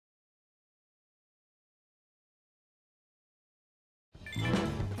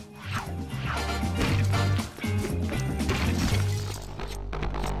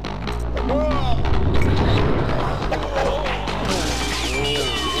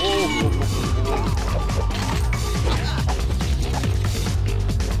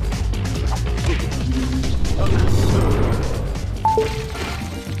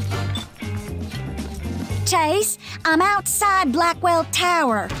I'm outside Blackwell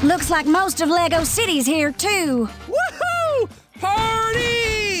Tower. Looks like most of Lego City's here, too. Woohoo!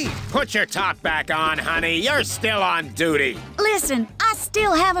 Party! Put your top back on, honey. You're still on duty. Listen, I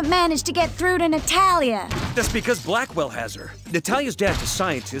still haven't managed to get through to Natalia. That's because Blackwell has her. Natalia's dad's a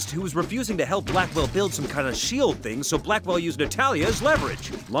scientist who was refusing to help Blackwell build some kind of shield thing, so Blackwell used Natalia as leverage.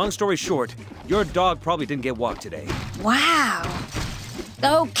 Long story short, your dog probably didn't get walked today. Wow.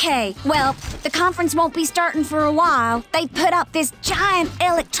 Okay, well, the conference won't be starting for a while. They put up this giant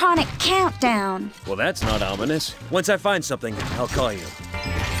electronic countdown. Well, that's not ominous. Once I find something, I'll call you.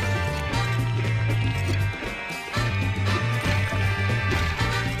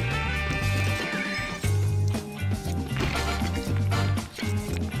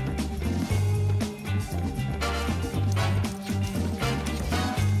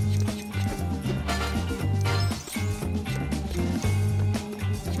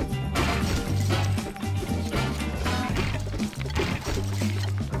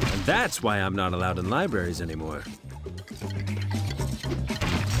 That's why I'm not allowed in libraries anymore.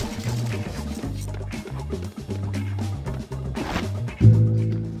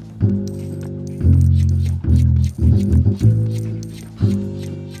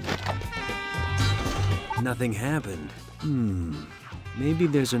 Nothing happened. Maybe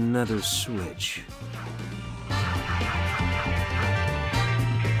there's another switch.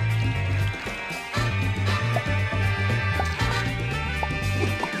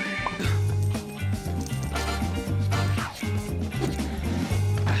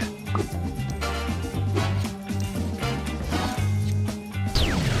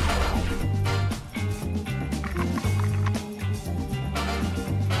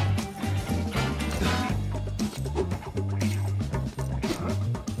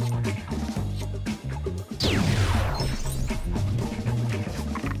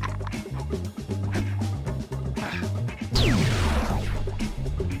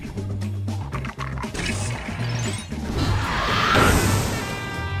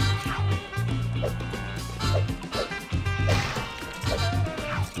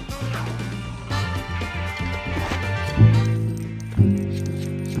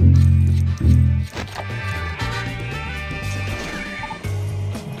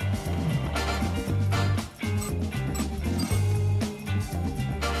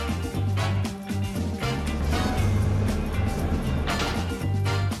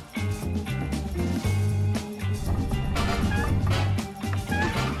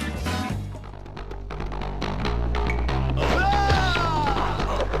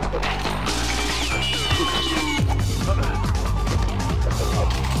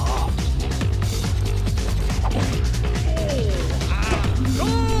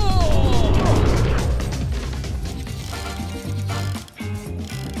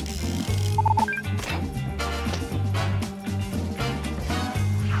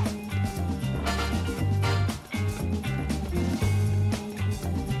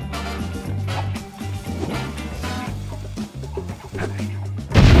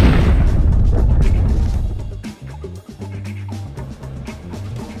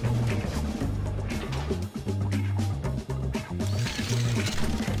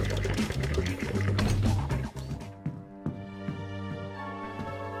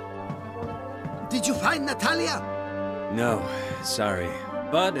 Did you find Natalia? No, sorry.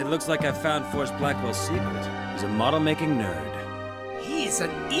 But it looks like I found Forrest Blackwell's secret. He's a model-making nerd. He is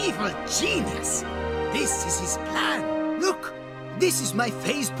an evil genius. This is his plan. Look, this is my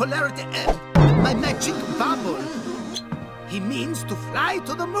phase polarity and my magic bubble. He means to fly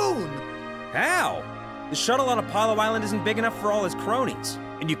to the moon. How? The shuttle on Apollo Island isn't big enough for all his cronies.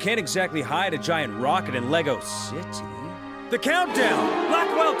 And you can't exactly hide a giant rocket in Lego City. The countdown!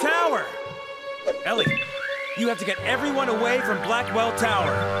 Blackwell Tower! Ellie, you have to get everyone away from Blackwell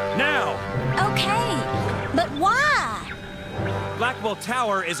Tower. Now! Okay, but why? Blackwell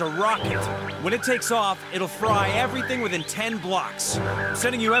Tower is a rocket. When it takes off, it'll fry everything within 10 blocks. I'm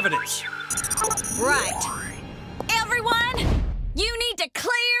sending you evidence. Right. Everyone, you need to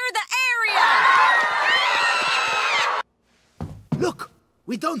clear the area! Look,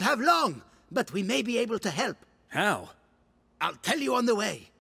 we don't have long, but we may be able to help. How? I'll tell you on the way.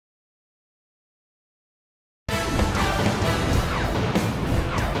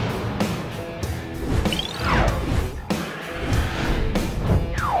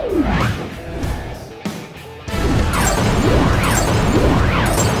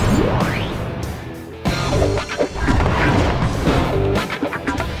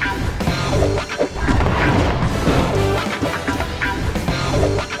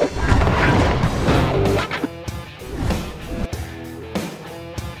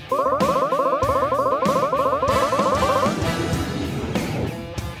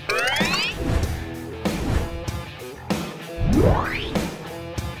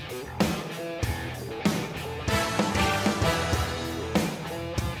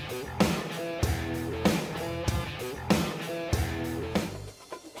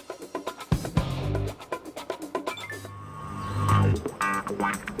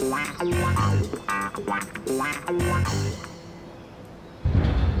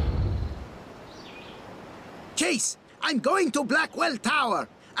 Chase, I'm going to Blackwell Tower.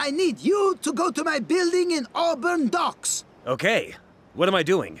 I need you to go to my building in Auburn Docks. Okay. What am I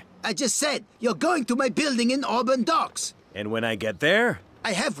doing? I just said you're going to my building in Auburn Docks. And when I get there?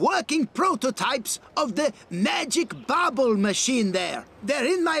 I have working prototypes of the magic bubble machine there. They're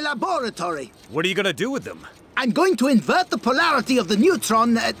in my laboratory. What are you gonna do with them? I'm going to invert the polarity of the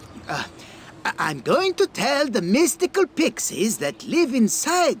neutron. I'm going to tell the mystical pixies that live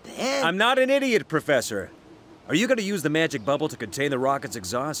inside there. I'm not an idiot, Professor. Are you gonna use the magic bubble to contain the rocket's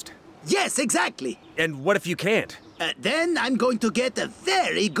exhaust? Yes, exactly. And what if you can't? Then I'm going to get a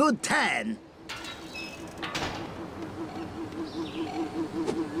very good tan.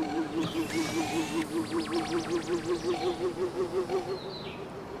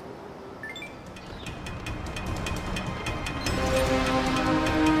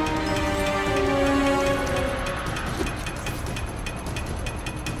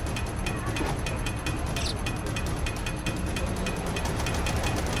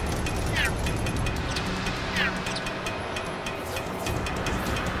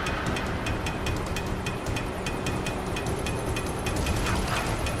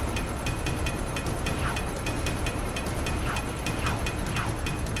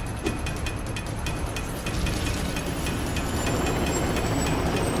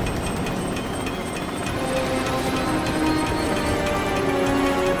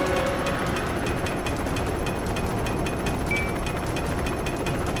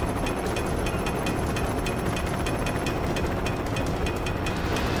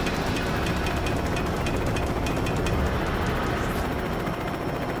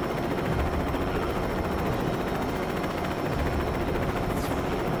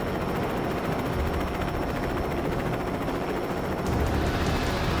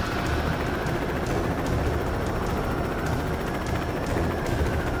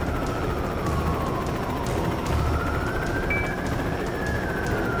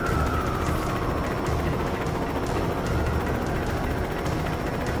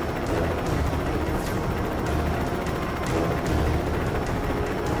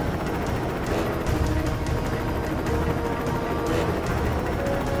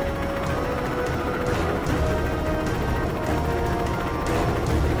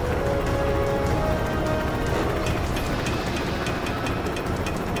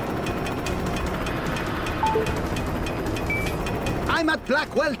 I'm at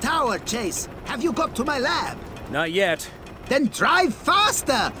Blackwell Tower, Chase. Have you got to my lab? Not yet. Then drive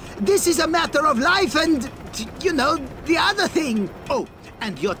faster! This is a matter of life and, you know, the other thing. Oh,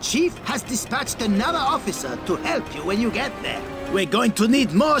 and your chief has dispatched another officer to help you when you get there. We're going to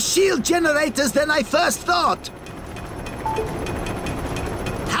need more shield generators than I first thought.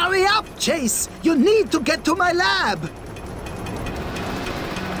 Hurry up, Chase! You need to get to my lab!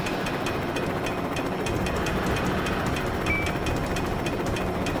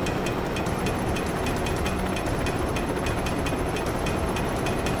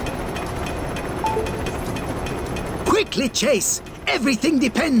 Quickly, Chase! Everything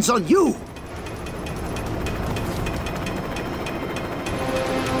depends on you!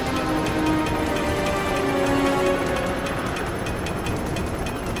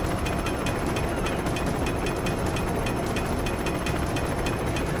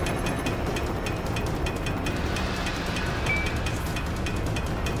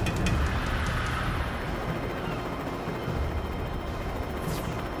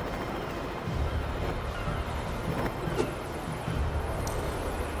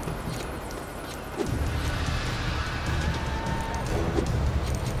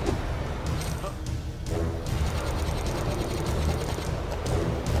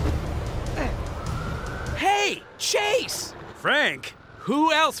 Chase! Frank!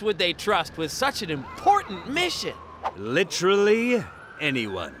 Who else would they trust with such an important mission? Literally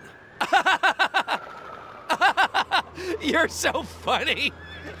anyone. You're so funny!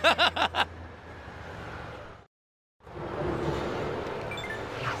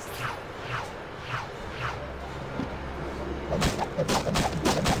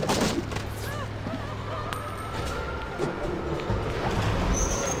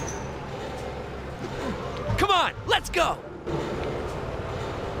 Come on, let's go!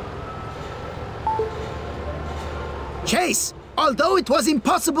 Chase, although it was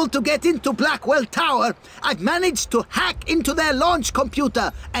impossible to get into Blackwell Tower, I've managed to hack into their launch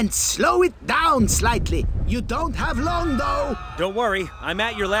computer and slow it down slightly. You don't have long, though. Don't worry, I'm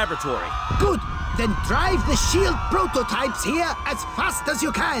at your laboratory. Good. Then drive the shield prototypes here as fast as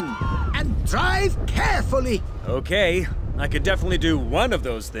you can. And drive carefully. Okay, I could definitely do one of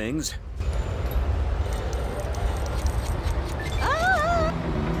those things.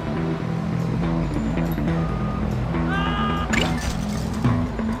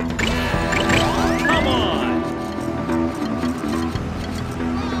 Come on!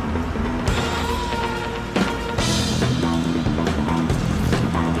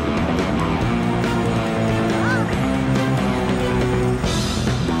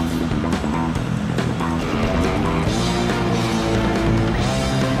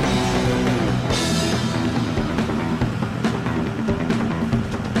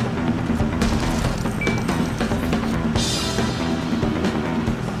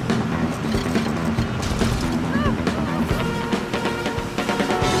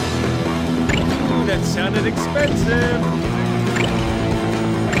 That sounded expensive.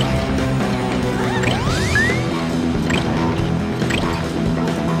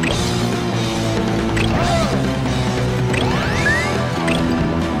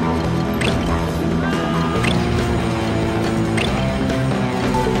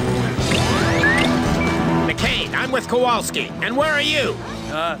 McCain, I'm with Kowalski. And where are you?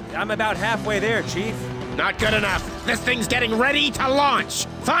 I'm about halfway there, Chief. Not good enough. This thing's getting ready to launch.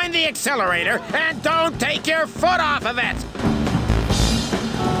 Find the accelerator and don't take your foot off of it.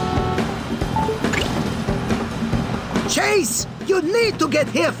 Chase, you need to get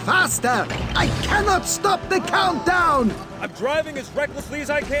here faster. I cannot stop the countdown. I'm driving as recklessly as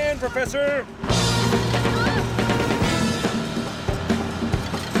I can, Professor.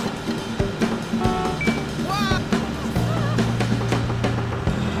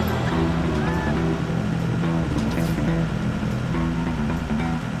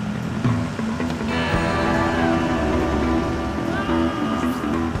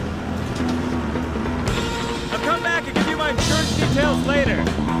 Insurance details later.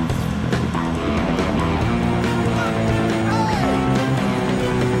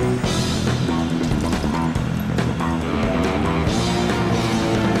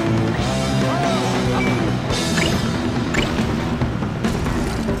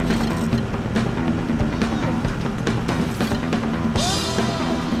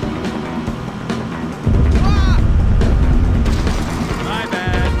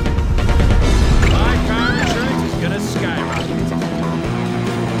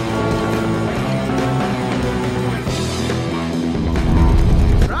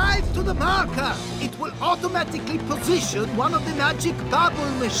 Automatically position one of the magic bubble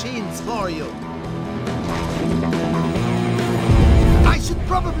machines for you. I should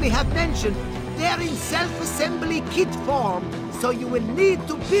probably have mentioned they're in self-assembly kit form, so you will need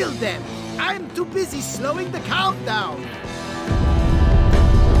to build them. I'm too busy slowing the countdown.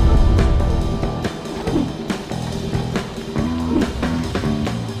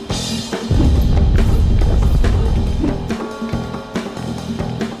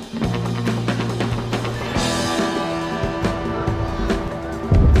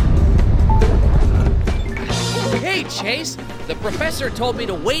 Chase, the professor told me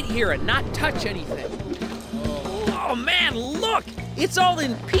to wait here and not touch anything. Oh man, look! It's all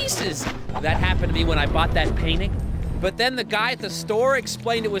in pieces. That happened to me when I bought that painting. But then the guy at the store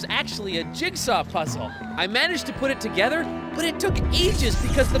explained it was actually a jigsaw puzzle. I managed to put it together, but it took ages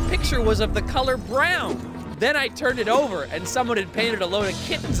because the picture was of the color brown. Then I turned it over and someone had painted a load of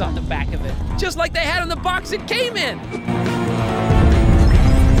kittens on the back of it, just like they had in the box it came in.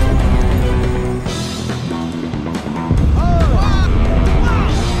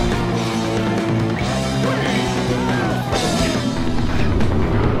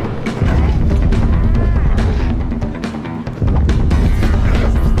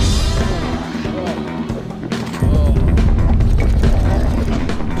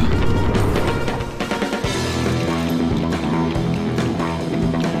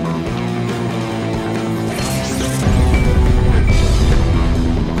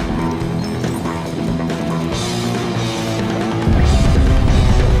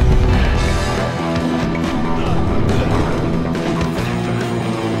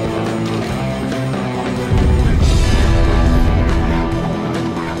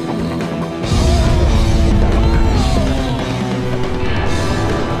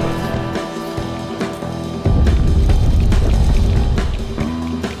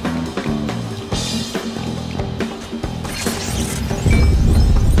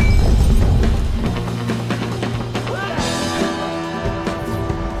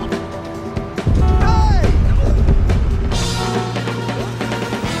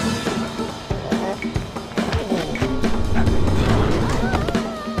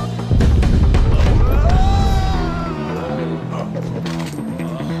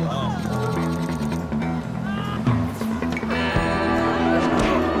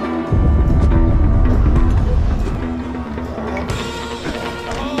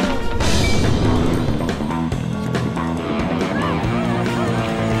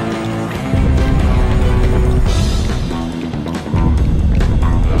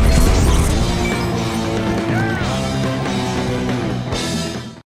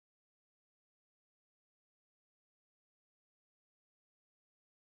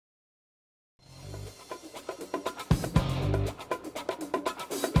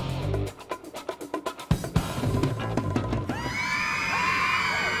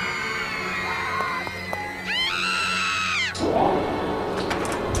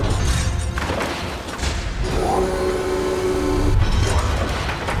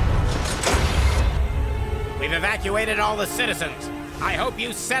 evacuated all the citizens. I hope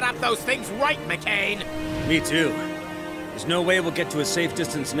you set up those things right, McCain. Me too. There's no way we'll get to a safe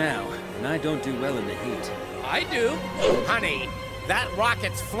distance now, and I don't do well in the heat. I do. Honey, that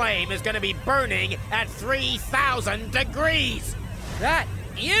rocket's flame is gonna be burning at 3,000 degrees. That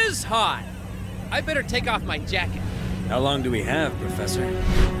is hot. I better take off my jacket. How long do we have, Professor?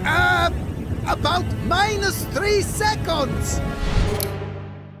 About -3 seconds.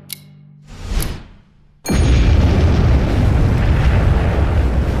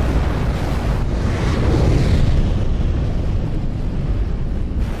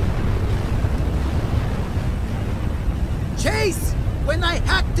 Chase, when I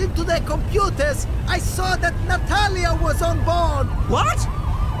hacked into their computers, I saw that Natalia was on board. What?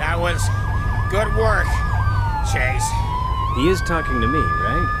 That was good work, Chase. He is talking to me,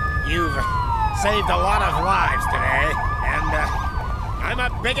 right? You've saved a lot of lives today, and I'm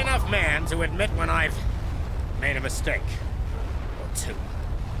a big enough man to admit when I've made a mistake. Or two.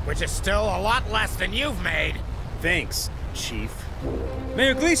 Which is still a lot less than you've made. Thanks, Chief.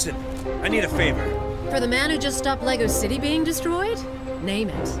 Mayor Gleason, I need a favor. For the man who just stopped Lego City being destroyed? Name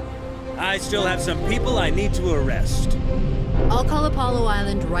it. I still have some people I need to arrest. I'll call Apollo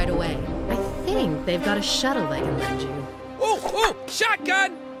Island right away. I think they've got a shuttle they can lend you. Oh,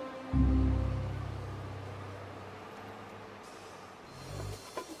 shotgun!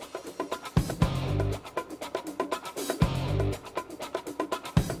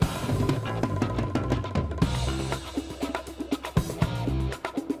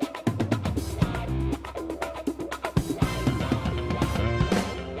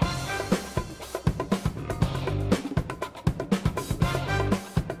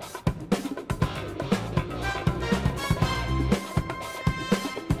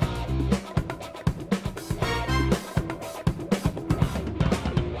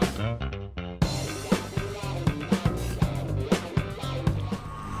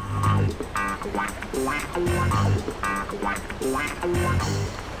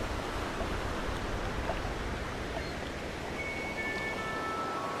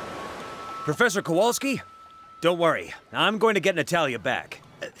 Professor Kowalski? Don't worry, I'm going to get Natalia back.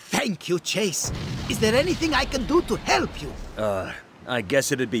 Thank you, Chase. Is there anything I can do to help you? I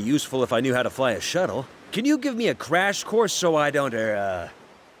guess it'd be useful if I knew how to fly a shuttle. Can you give me a crash course so I don't,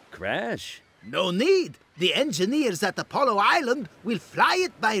 crash? No need. The engineers at Apollo Island will fly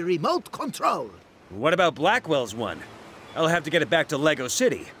it by remote control. What about Blackwell's one? I'll have to get it back to Lego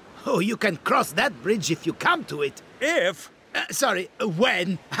City. Oh, you can cross that bridge if you come to it. If? Sorry,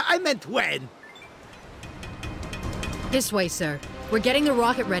 when? I meant when. This way, sir. We're getting the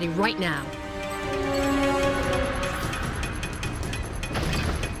rocket ready right now.